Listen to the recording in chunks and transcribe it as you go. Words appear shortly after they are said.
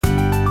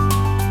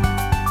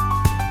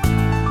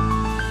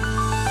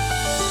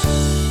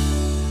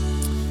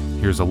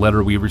Here's a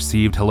letter we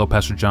received. Hello,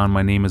 Pastor John.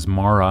 My name is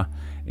Mara,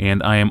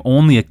 and I am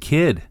only a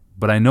kid,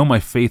 but I know my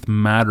faith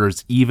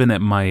matters even at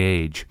my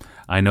age.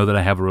 I know that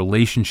I have a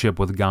relationship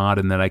with God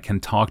and that I can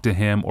talk to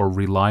Him or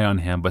rely on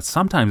Him, but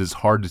sometimes it's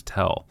hard to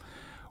tell.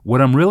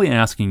 What I'm really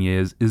asking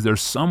is there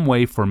some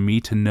way for me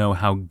to know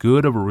how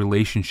good of a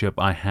relationship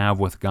I have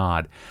with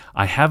God?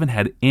 I haven't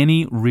had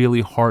any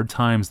really hard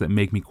times that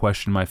make me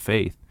question my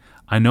faith.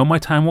 I know my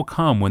time will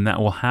come when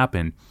that will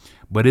happen,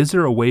 but is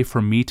there a way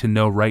for me to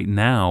know right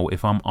now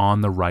if I'm on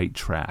the right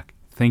track?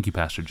 Thank you,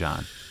 Pastor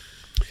John.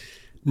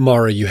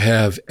 Mara, you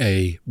have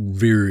a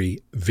very,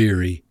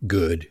 very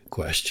good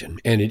question.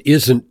 And it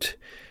isn't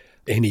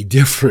any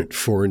different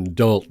for an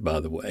adult,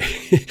 by the way.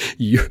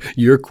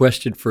 Your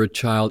question for a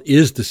child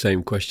is the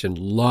same question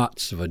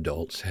lots of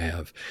adults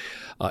have,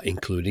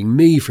 including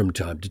me from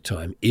time to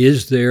time.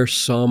 Is there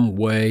some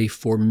way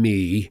for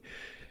me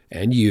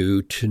and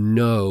you to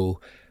know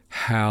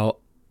how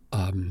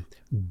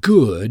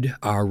good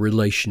our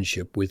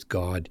relationship with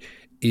God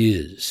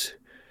is?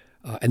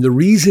 And the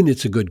reason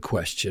it's a good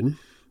question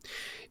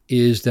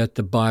is that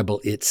the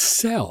Bible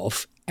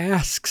itself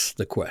asks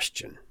the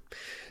question.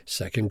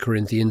 2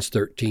 Corinthians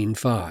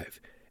 13:5.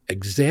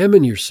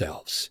 Examine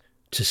yourselves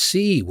to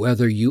see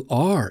whether you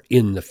are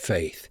in the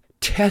faith.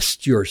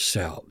 Test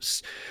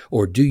yourselves.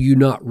 Or do you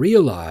not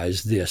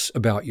realize this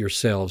about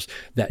yourselves,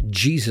 that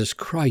Jesus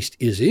Christ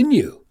is in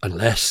you,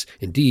 unless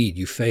indeed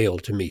you fail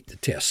to meet the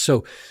test?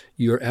 So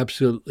you're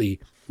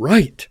absolutely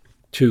right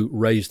to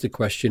raise the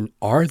question,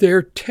 are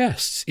there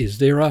tests? Is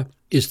there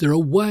a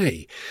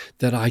way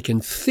that I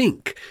can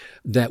think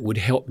that would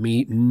help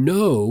me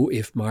know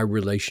if my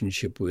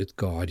relationship with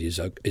God is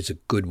a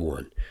good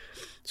one?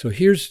 So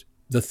here's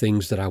the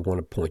things that I want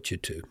to point you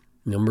to.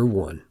 Number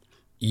one,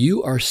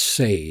 you are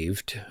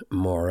saved,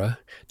 Mara.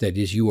 That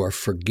is, you are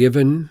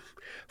forgiven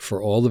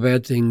for all the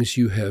bad things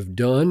you have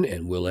done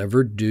and will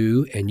ever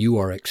do, and you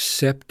are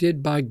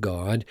accepted by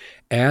God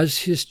as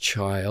His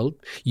child.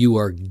 You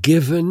are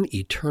given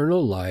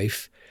eternal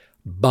life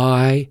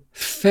by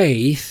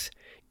faith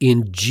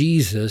in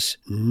Jesus,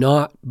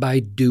 not by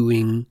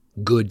doing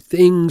good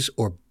things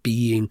or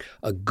being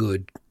a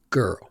good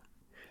girl.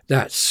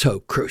 That's so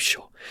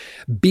crucial.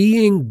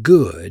 Being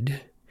good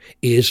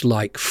is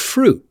like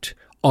fruit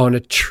on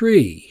a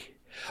tree,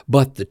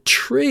 but the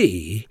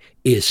tree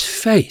is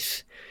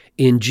faith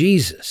in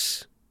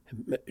Jesus.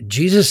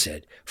 Jesus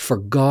said, "For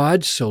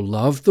God so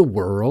loved the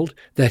world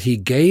that He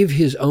gave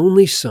His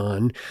only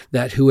Son,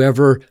 that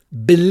whoever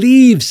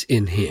believes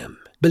in Him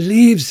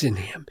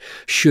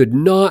should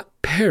not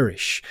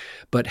perish,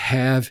 but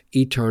have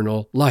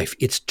eternal life."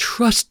 It's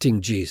trusting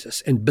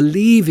Jesus and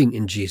believing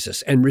in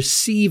Jesus and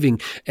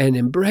receiving and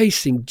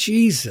embracing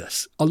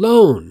Jesus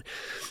alone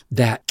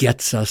that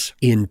gets us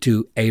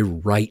into a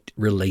right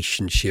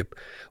relationship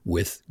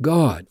with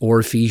God. Or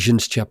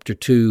Ephesians chapter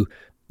 2,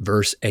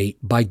 verse 8,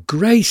 by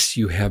grace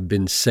you have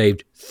been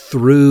saved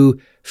through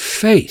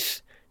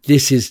faith.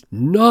 This is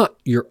not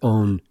your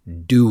own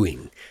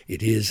doing.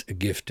 It is a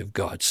gift of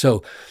God.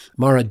 So,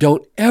 Mara,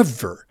 don't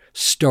ever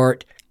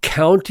start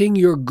counting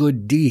your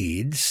good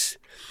deeds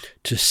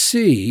to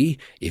see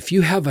if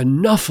you have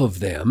enough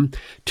of them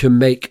to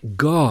make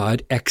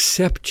God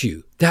accept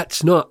you.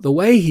 That's not the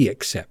way He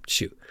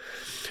accepts you.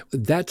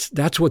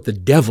 That's what the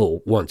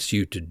devil wants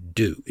you to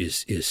do,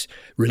 is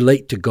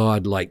relate to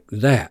God like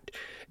that.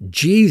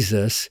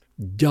 Jesus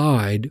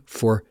died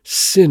for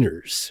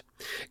sinners.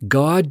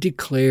 God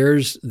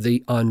declares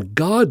the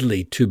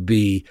ungodly to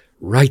be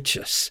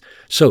righteous.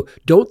 So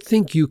don't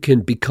think you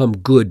can become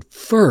good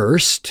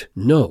first.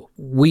 No,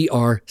 we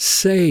are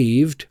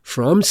saved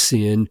from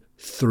sin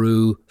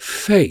through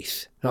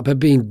faith, not by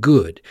being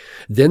good.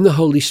 Then the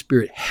Holy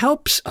Spirit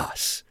helps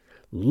us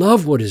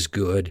love what is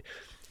good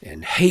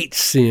and hate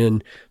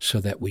sin so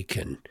that we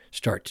can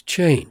start to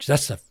change.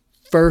 That's the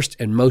first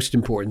and most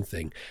important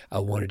thing I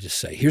wanted to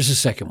say. Here's the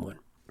second one.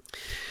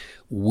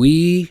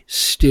 We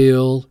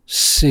still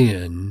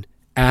sin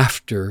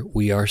after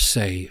we are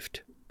saved.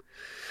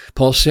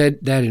 Paul said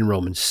that in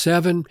Romans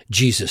 7.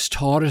 Jesus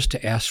taught us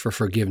to ask for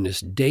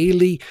forgiveness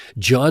daily.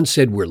 John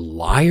said we're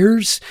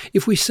liars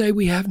if we say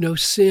we have no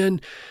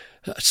sin.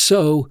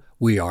 So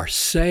we are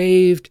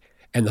saved,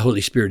 and the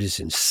Holy Spirit is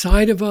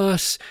inside of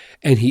us,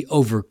 and He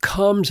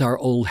overcomes our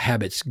old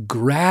habits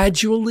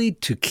gradually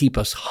to keep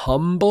us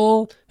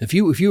humble. If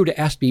you were to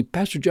ask me,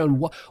 Pastor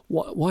John,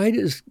 why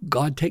does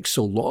God take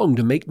so long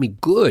to make me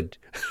good?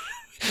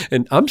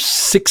 And I'm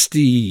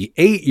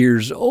 68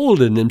 years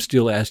old and I'm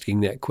still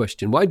asking that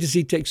question. Why does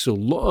He take so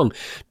long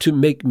to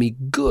make me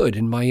good?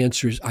 And my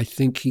answer is, I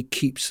think He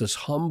keeps us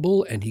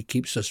humble and He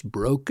keeps us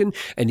broken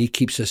and He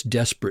keeps us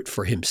desperate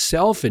for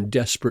Himself and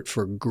desperate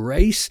for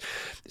grace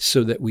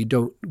so that we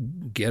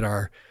don't get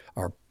our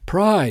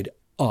pride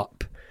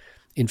up.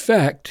 In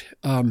fact,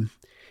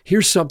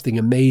 here's something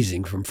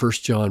amazing from 1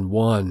 John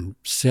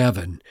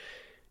 1:7.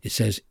 It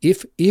says,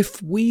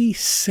 if we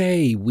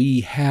say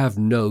we have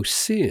no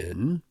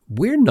sin,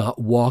 we're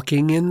not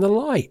walking in the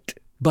light.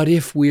 But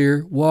if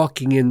we're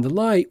walking in the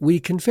light, we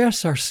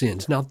confess our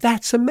sins. Now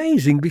that's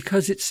amazing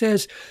because it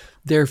says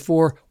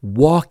Therefore,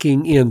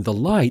 walking in the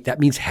light, that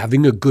means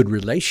having a good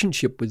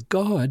relationship with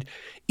God,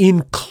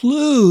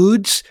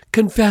 includes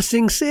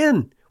confessing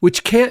sin,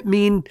 which can't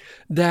mean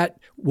that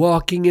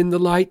walking in the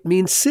light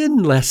means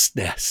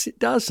sinlessness. It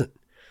doesn't.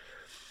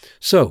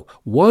 So,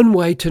 one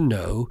way to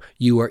know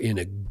you are in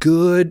a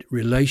good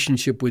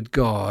relationship with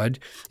God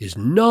is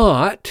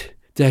not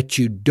that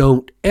you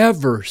don't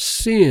ever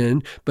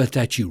sin, but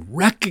that you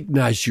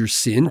recognize your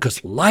sin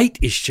because light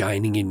is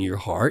shining in your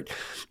heart,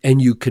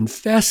 and you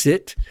confess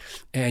it,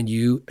 and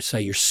you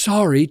say you're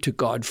sorry to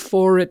God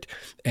for it,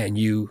 and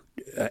you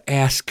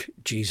ask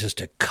Jesus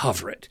to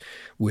cover it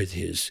with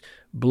his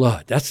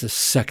blood. That's the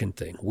second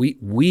thing.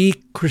 We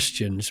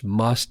Christians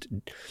must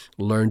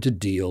learn to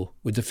deal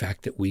with the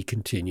fact that we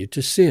continue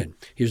to sin.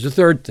 Here's the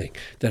third thing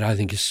that I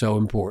think is so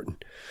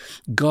important.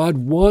 God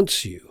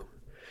wants you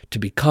to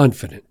be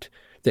confident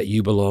that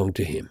you belong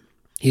to him.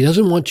 He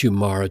doesn't want you,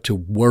 Mara, to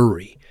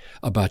worry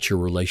about your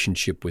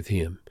relationship with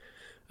him.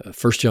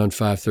 1 John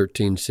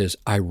 5:13 says,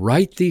 I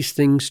write these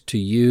things to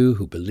you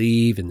who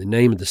believe in the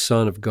name of the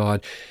Son of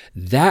God,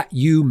 that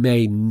you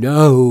may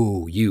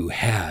know you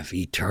have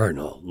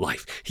eternal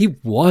life. He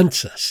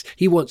wants us.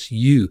 He wants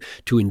you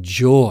to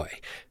enjoy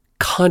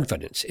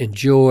confidence,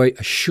 enjoy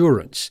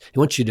assurance. He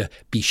wants you to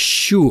be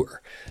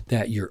sure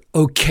that you're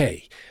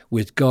okay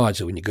with God.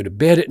 So when you go to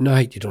bed at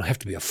night, you don't have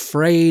to be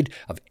afraid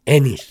of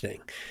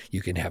anything.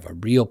 You can have a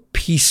real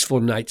peaceful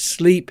night's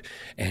sleep.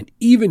 And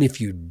even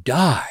if you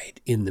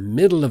died in the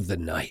middle of the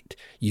night,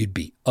 you'd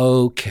be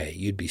okay.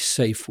 You'd be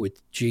safe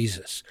with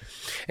Jesus.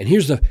 And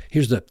here's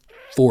the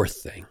fourth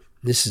thing.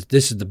 This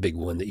is the big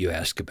one that you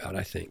ask about,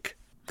 I think.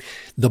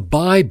 The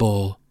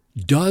Bible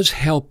does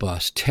help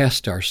us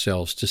test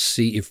ourselves to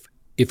see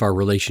if our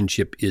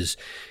relationship is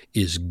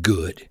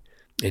good.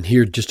 And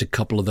here are just a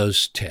couple of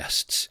those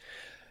tests.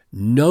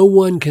 No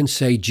one can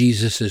say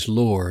Jesus is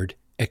Lord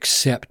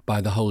except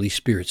by the Holy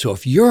Spirit. So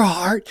if your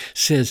heart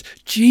says,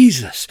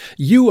 Jesus,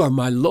 you are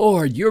my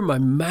Lord, you're my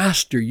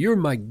master, you're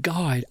my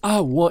guide,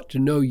 I want to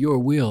know your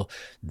will,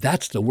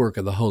 that's the work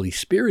of the Holy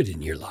Spirit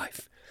in your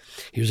life.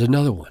 Here's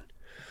another one.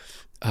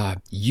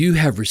 You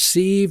have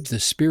received the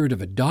spirit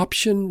of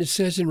adoption, it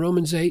says in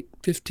Romans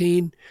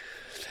 8:15,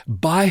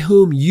 by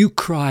whom you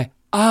cry,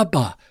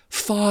 Abba,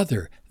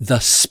 Father. The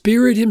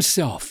Spirit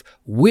himself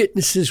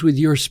witnesses with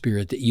your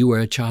spirit that you are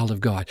a child of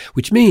God,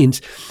 which means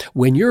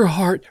when your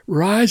heart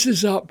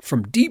rises up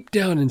from deep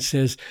down and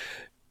says,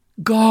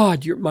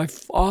 God, you're my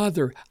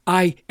Father.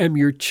 I am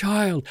your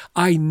child.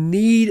 I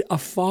need a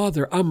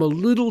father. I'm a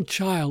little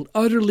child,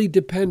 utterly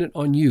dependent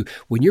on you.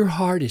 When your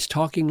heart is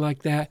talking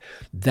like that,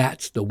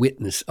 that's the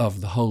witness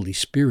of the Holy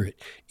Spirit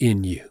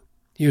in you.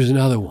 Here's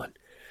another one.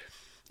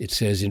 It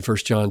says in 1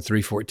 John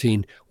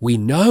 3:14, we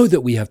know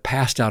that we have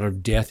passed out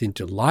of death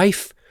into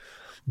life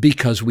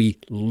because we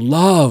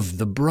love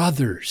the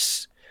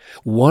brothers.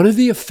 One of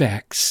the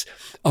effects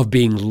of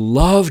being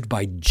loved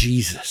by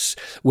Jesus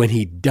when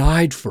he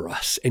died for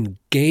us and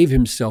gave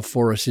himself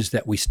for us is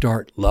that we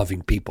start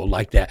loving people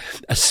like that,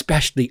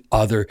 especially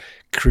other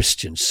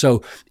Christians.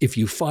 So if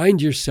you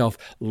find yourself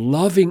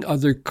loving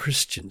other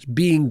Christians,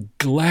 being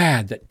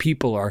glad that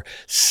people are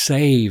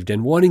saved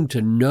and wanting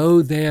to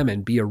know them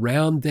and be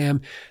around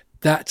them,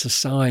 that's a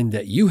sign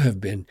that you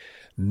have been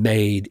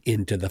made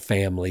into the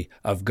family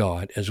of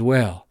God as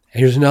well.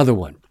 Here's another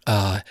one.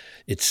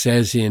 It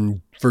says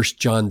in 1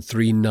 John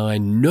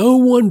 3:9, no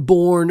one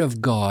born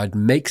of God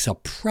makes a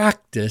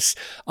practice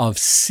of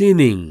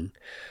sinning,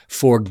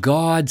 for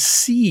God's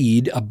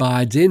seed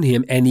abides in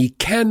him, and he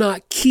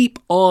cannot keep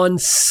on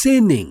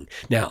sinning.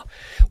 Now,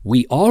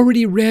 we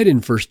already read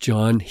in 1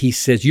 John, he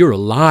says you're a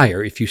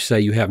liar if you say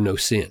you have no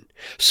sin.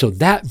 So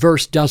that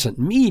verse doesn't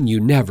mean you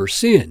never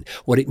sin.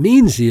 What it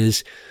means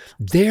is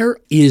there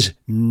is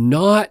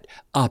not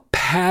a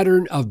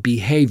pattern of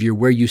behavior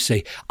where you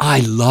say,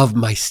 I love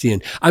my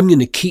sin. I'm going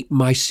to keep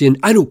my sin.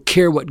 I don't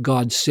care what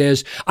God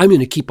says. I'm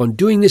going to keep on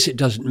doing this. It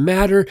doesn't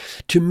matter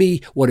to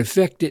me what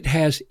effect it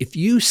has. If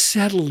you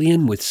settle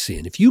in with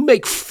sin, if you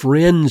make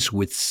friends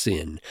with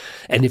sin,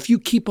 and if you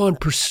keep on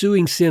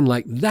pursuing sin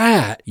like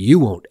that, you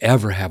won't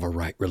ever have a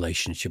right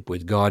relationship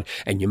with God,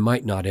 and you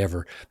might not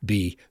ever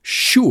be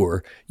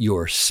sure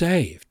you're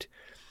saved.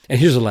 And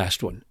here's the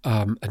last one,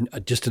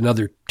 just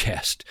another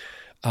test.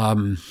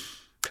 1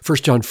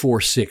 John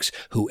 4:6,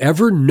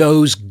 whoever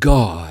knows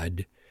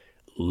God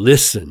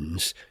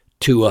listens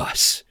to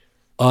us.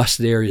 Us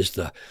there is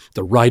the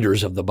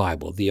writers of the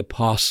Bible, the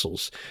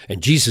apostles.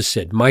 And Jesus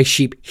said, my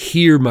sheep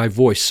hear my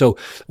voice. So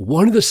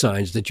one of the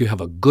signs that you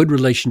have a good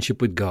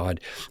relationship with God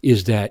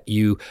is that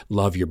you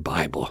love your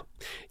Bible.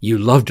 You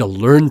love to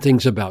learn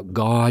things about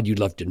God. You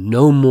love to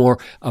know more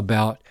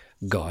about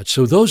God.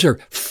 So those are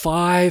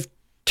 5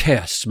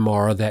 tests,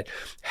 Mara,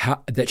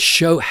 that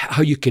show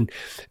how you can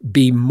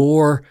be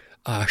more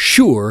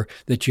sure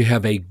that you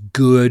have a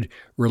good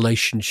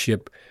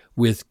relationship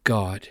with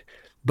God.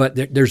 But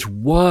there's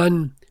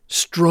one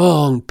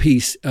strong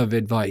piece of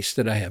advice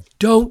that I have.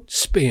 Don't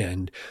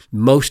spend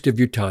most of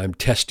your time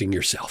testing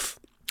yourself.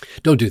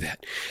 Don't do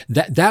that.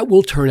 That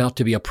will turn out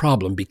to be a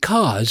problem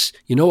because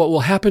you know what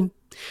will happen?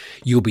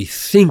 you'll be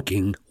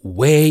thinking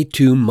way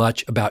too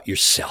much about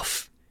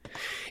yourself.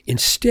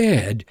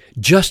 Instead,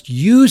 just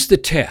use the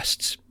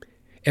tests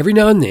every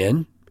now and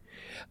then,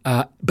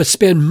 but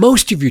spend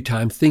most of your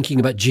time thinking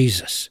about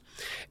Jesus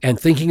and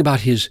thinking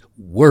about his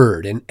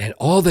word and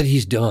all that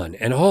he's done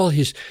and all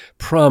his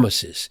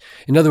promises.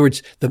 In other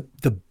words,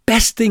 the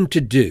best thing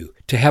to do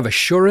to have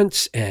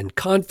assurance and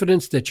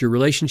confidence that your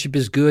relationship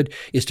is good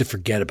is to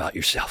forget about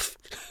yourself.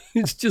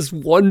 It's just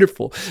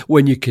wonderful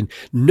when you can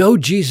know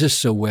Jesus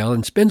so well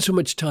and spend so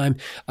much time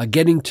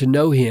getting to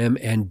know him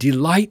and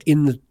delight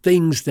in the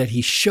things that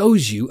he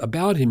shows you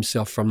about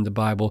himself from the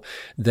Bible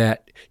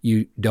that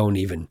you don't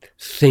even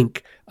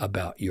think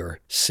about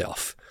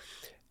yourself.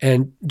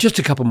 And just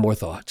a couple more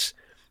thoughts.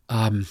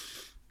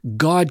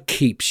 God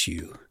keeps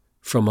you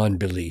from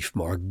unbelief,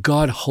 Mark.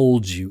 God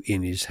holds you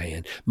in his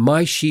hand.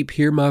 My sheep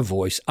hear my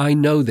voice. I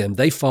know them.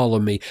 They follow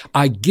me.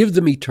 I give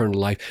them eternal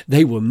life.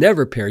 They will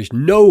never perish.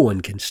 No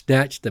one can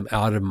snatch them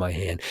out of my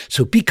hand.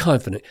 So be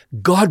confident.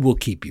 God will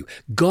keep you.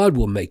 God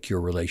will make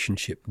your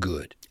relationship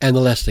good. And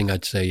the last thing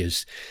I'd say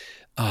is,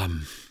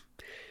 don't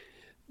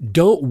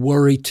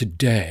worry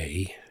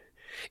today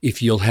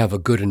if you'll have a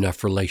good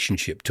enough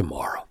relationship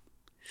tomorrow.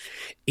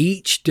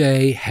 Each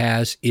day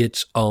has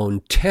its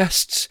own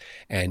tests,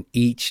 and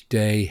each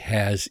day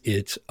has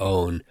its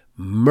own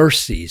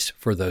mercies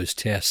for those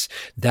tests.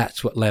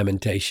 That's what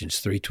Lamentations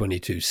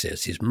 3:22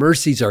 says. His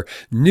mercies are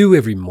new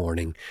every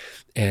morning,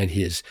 and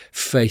his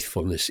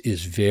faithfulness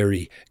is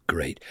very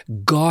great.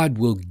 God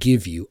will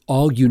give you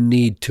all you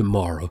need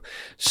tomorrow.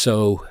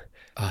 So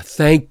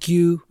thank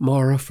you,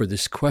 Mara, for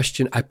this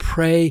question. I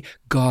pray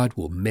God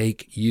will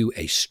make you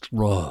a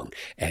strong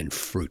and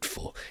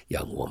fruitful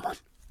young woman.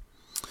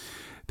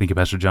 Thank you,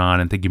 Pastor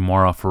John, and thank you,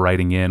 Mara, for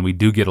writing in. We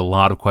do get a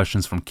lot of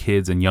questions from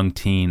kids and young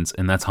teens,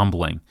 and that's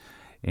humbling.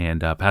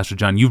 And Pastor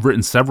John, you've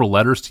written several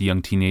letters to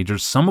young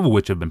teenagers, some of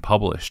which have been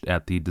published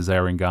at the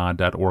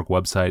desiringgod.org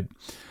website.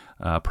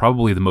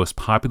 Probably the most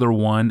popular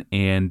one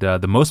and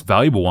the most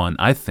valuable one,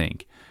 I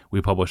think,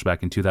 we published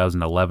back in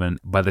 2011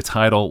 by the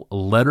title,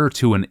 Letter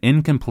to an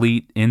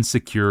Incomplete,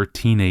 Insecure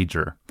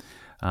Teenager.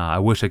 I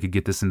wish I could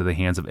get this into the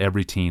hands of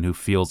every teen who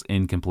feels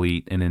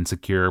incomplete and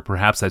insecure.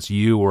 Perhaps that's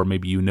you, or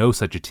maybe you know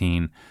such a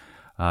teen.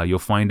 You'll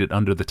find it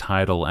under the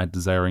title at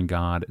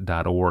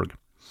desiringgod.org.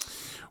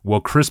 Well,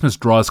 Christmas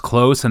draws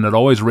close, and it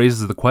always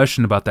raises the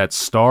question about that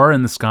star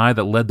in the sky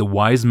that led the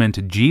wise men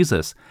to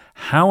Jesus.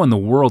 How in the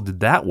world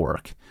did that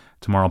work?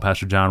 Tomorrow,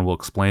 Pastor John will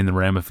explain the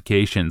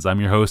ramifications. I'm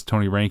your host,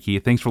 Tony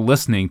Reinke. Thanks for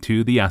listening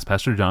to the Ask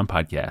Pastor John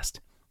podcast.